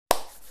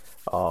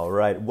All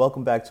right,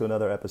 welcome back to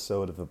another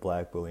episode of the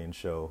Black Bullion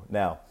Show.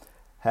 Now,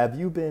 have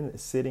you been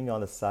sitting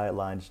on the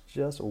sidelines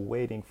just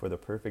waiting for the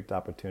perfect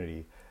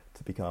opportunity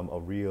to become a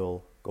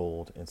real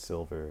gold and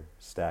silver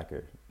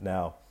stacker?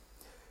 Now,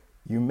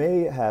 you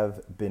may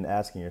have been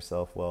asking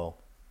yourself, well,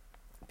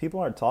 people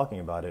aren't talking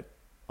about it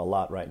a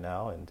lot right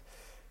now, and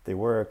they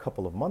were a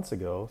couple of months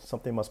ago.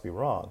 Something must be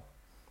wrong.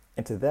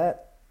 And to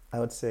that,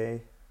 I would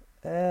say,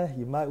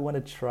 you might want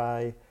to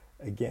try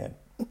again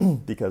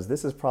because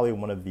this is probably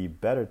one of the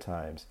better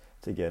times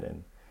to get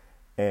in.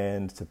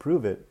 And to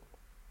prove it,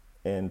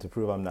 and to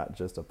prove I'm not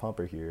just a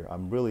pumper here,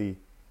 I'm really,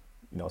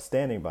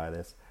 standing by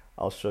this.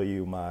 I'll show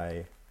you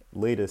my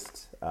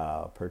latest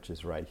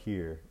purchase right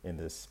here in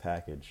this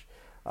package.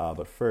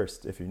 But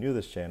first, if you're new to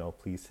this channel,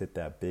 please hit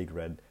that big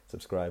red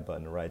subscribe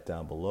button right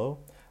down below.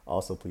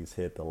 Also, please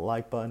hit the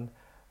like button.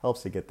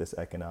 Helps to get this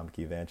economic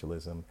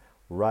evangelism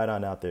right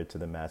on out there to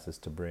the masses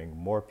to bring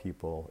more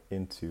people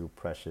into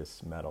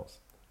precious metals.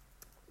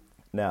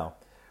 Now,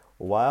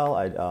 while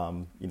I,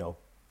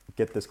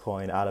 get this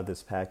coin out of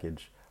this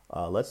package,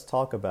 let's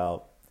talk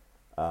about,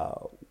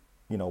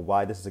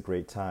 why this is a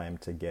great time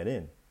to get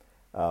in.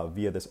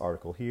 Via this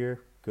article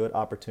here, good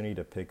opportunity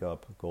to pick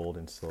up gold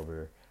and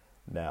silver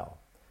now.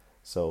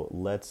 So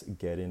let's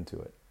get into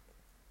it.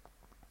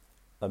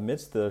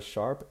 Amidst the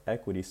sharp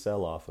equity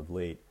sell-off of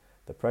late,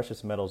 the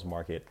precious metals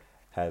market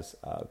has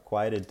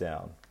quieted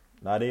down,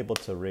 not able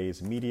to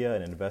raise media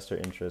and investor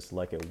interest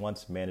like it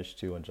once managed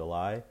to in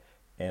July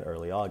and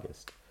early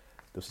August.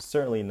 This is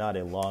certainly not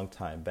a long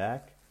time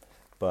back,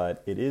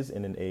 but it is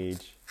in an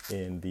age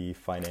in the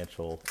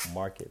financial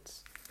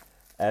markets.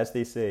 As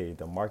they say,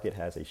 the market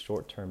has a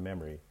short-term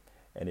memory,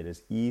 and it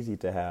is easy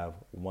to have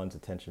one's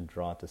attention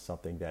drawn to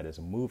something that is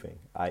moving,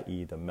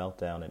 i.e. the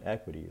meltdown in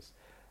equities,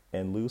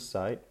 and lose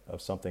sight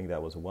of something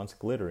that was once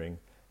glittering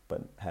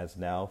but has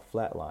now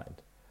flatlined.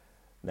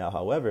 Now,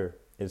 however,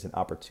 it is an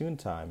opportune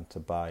time to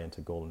buy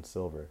into gold and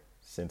silver.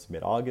 Since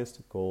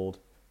mid-August, gold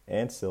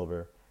and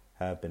silver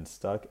have been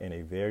stuck in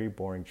a very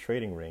boring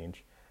trading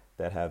range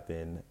that have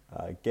been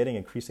getting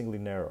increasingly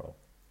narrow.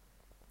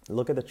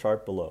 Look at the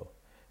chart below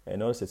and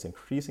notice its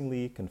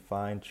increasingly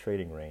confined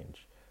trading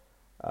range.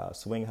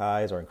 Swing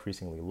highs are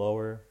increasingly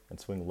lower and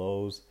swing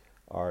lows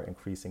are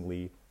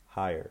increasingly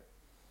higher.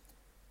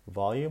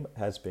 Volume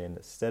has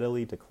been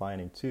steadily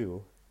declining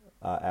too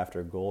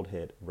after gold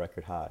hit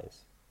record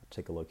highs.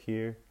 Take a look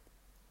here.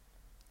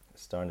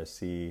 Starting to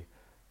see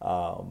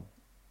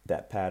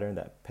that pattern,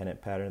 that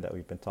pennant pattern that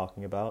we've been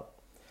talking about.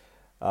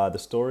 The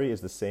story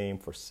is the same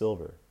for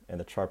silver. In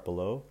the chart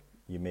below,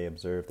 you may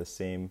observe the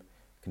same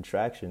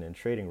contraction in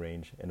trading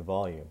range and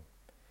volume.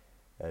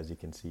 As you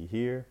can see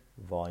here,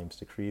 volume's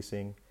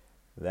decreasing.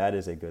 That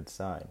is a good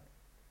sign.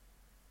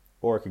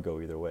 Or it could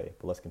go either way,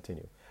 but let's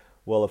continue.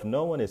 Well, if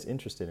no one is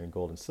interested in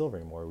gold and silver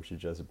anymore, we should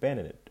just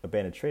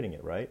abandon trading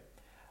it, right?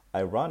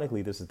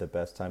 Ironically, this is the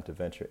best time to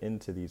venture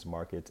into these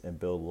markets and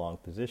build long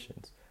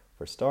positions.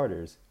 For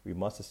starters, we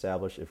must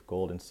establish if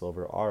gold and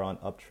silver are on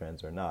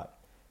uptrends or not.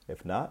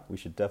 If not, we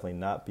should definitely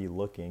not be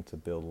looking to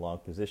build long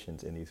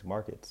positions in these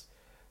markets.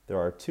 There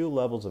are two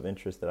levels of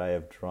interest that I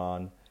have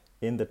drawn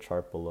in the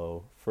chart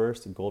below.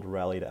 First, gold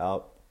rallied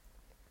out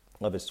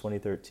of its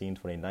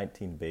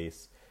 2013-2019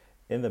 base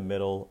in the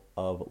middle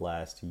of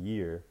last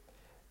year,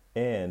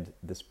 and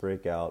this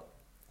breakout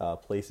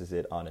places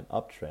it on an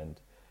uptrend.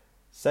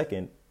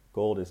 Second,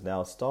 gold is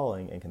now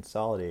stalling and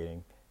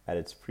consolidating at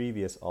its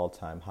previous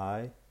all-time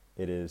high.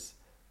 It is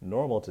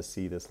normal to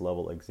see this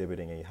level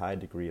exhibiting a high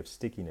degree of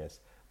stickiness,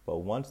 but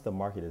once the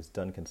market is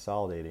done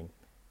consolidating,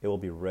 it will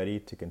be ready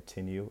to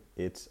continue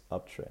its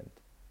uptrend.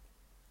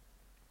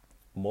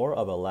 More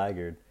of a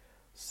laggard,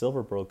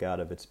 silver broke out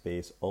of its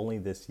base only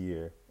this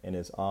year and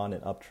is on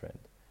an uptrend.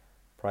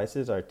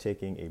 Prices are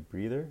taking a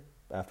breather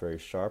after a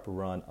sharp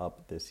run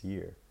up this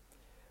year,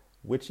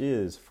 which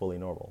is fully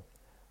normal.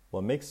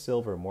 What makes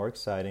silver more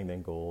exciting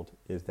than gold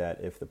is that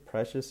if the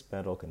precious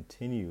metal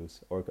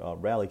continues or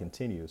rally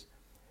continues,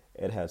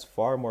 it has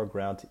far more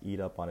ground to eat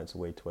up on its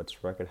way to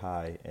its record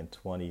high in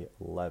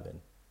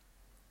 2011.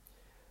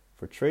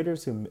 For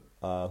traders who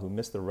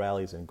miss the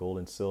rallies in gold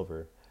and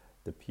silver,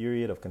 the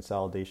period of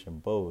consolidation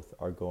both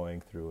are going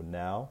through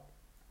now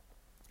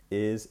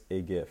is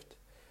a gift.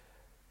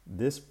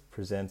 This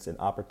presents an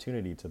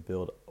opportunity to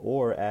build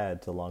or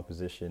add to long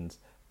positions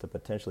to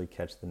potentially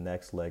catch the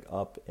next leg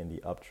up in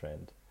the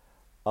uptrend.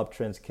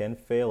 Uptrends can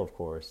fail, of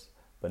course,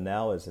 but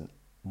now is a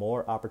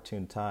more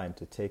opportune time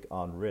to take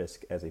on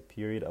risk as a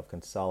period of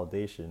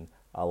consolidation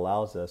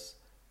allows us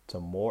to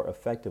more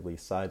effectively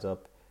size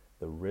up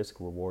the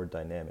risk-reward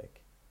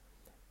dynamic.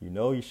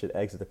 You should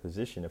exit the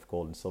position if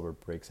gold and silver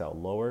breaks out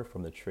lower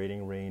from the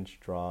trading range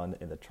drawn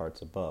in the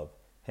charts above.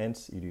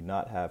 Hence, you do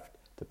not have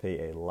to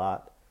pay a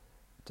lot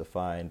to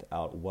find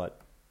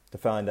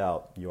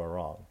out you are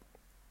wrong.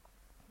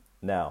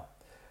 Now,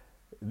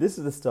 this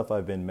is the stuff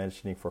I've been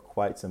mentioning for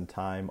quite some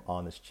time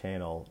on this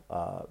channel,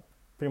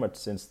 pretty much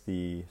since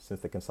the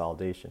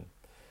consolidation.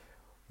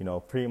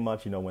 Pretty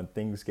much, when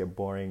things get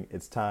boring,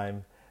 it's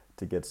time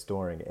to get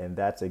storing, and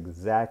that's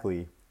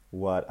exactly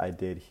what I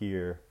did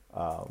here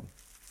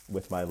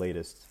with my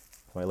latest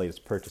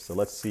purchase. So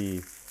let's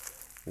see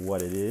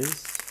what it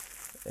is,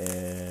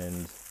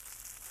 and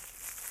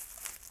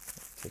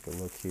take a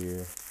look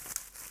here.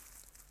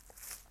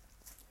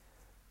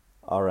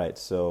 All right,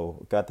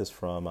 so got this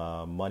from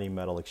Money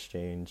Metal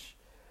Exchange.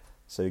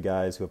 So you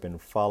guys who have been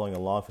following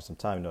along for some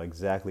time know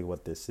exactly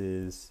what this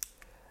is.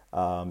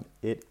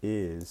 It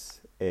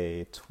is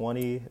a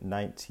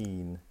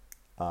 2019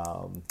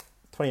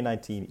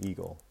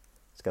 Eagle.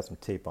 It's got some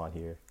tape on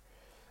here,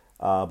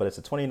 but it's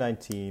a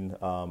 2019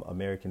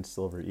 American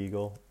Silver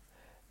Eagle,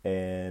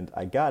 and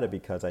I got it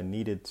because I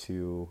needed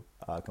to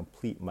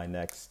complete my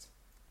next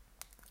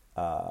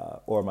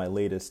or my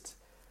latest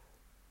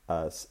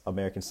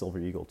American Silver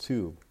Eagle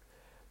tube.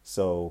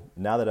 So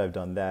now that I've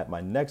done that, my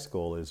next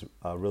goal is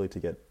really to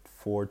get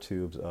 4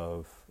 tubes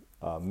of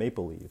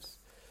maple leaves.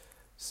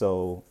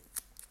 So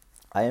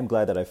I am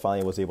glad that I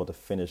finally was able to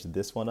finish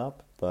this one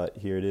up, but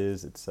here it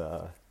is. It's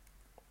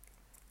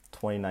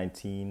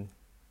 2019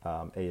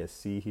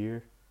 ASC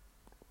here.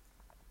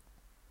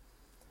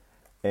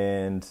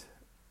 And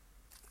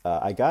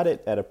I got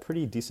it at a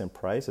pretty decent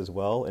price as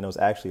well, and it was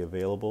actually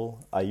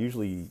available. I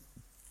usually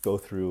go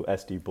through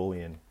SD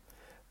Bullion,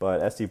 but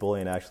SD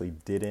Bullion actually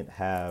didn't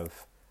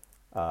have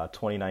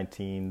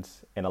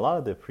 2019s and a lot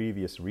of the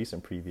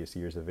recent previous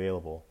years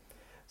available.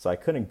 So I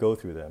couldn't go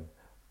through them,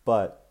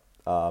 but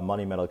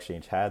Money Metal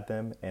Exchange had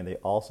them, and they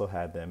also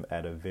had them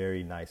at a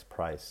very nice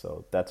price.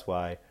 So that's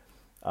why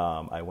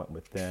I went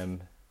with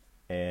them.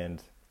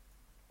 And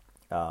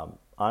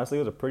honestly,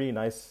 it was a pretty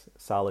nice,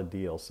 solid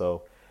deal.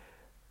 So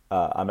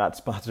I'm not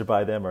sponsored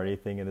by them or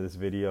anything in this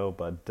video,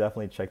 but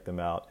definitely check them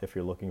out if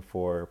you're looking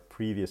for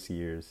previous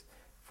years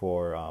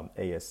for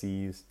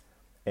ASCs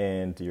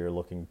and you're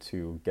looking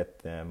to get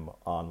them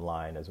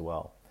online as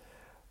well.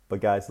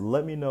 But guys,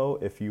 let me know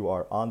if you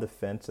are on the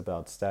fence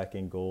about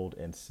stacking gold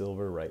and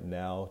silver right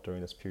now during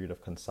this period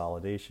of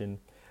consolidation.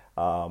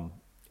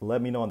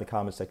 Let me know in the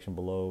comment section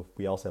below.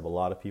 We also have a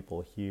lot of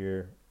people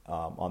here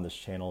on this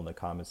channel in the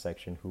comment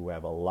section who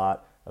have a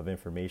lot of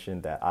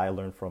information that I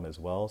learned from as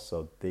well,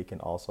 so they can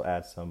also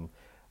add some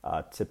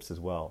tips as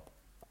well.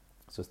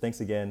 So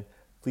thanks again.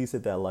 Please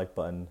hit that like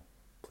button.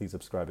 Please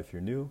subscribe if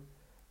you're new.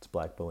 It's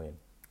Black Bullion.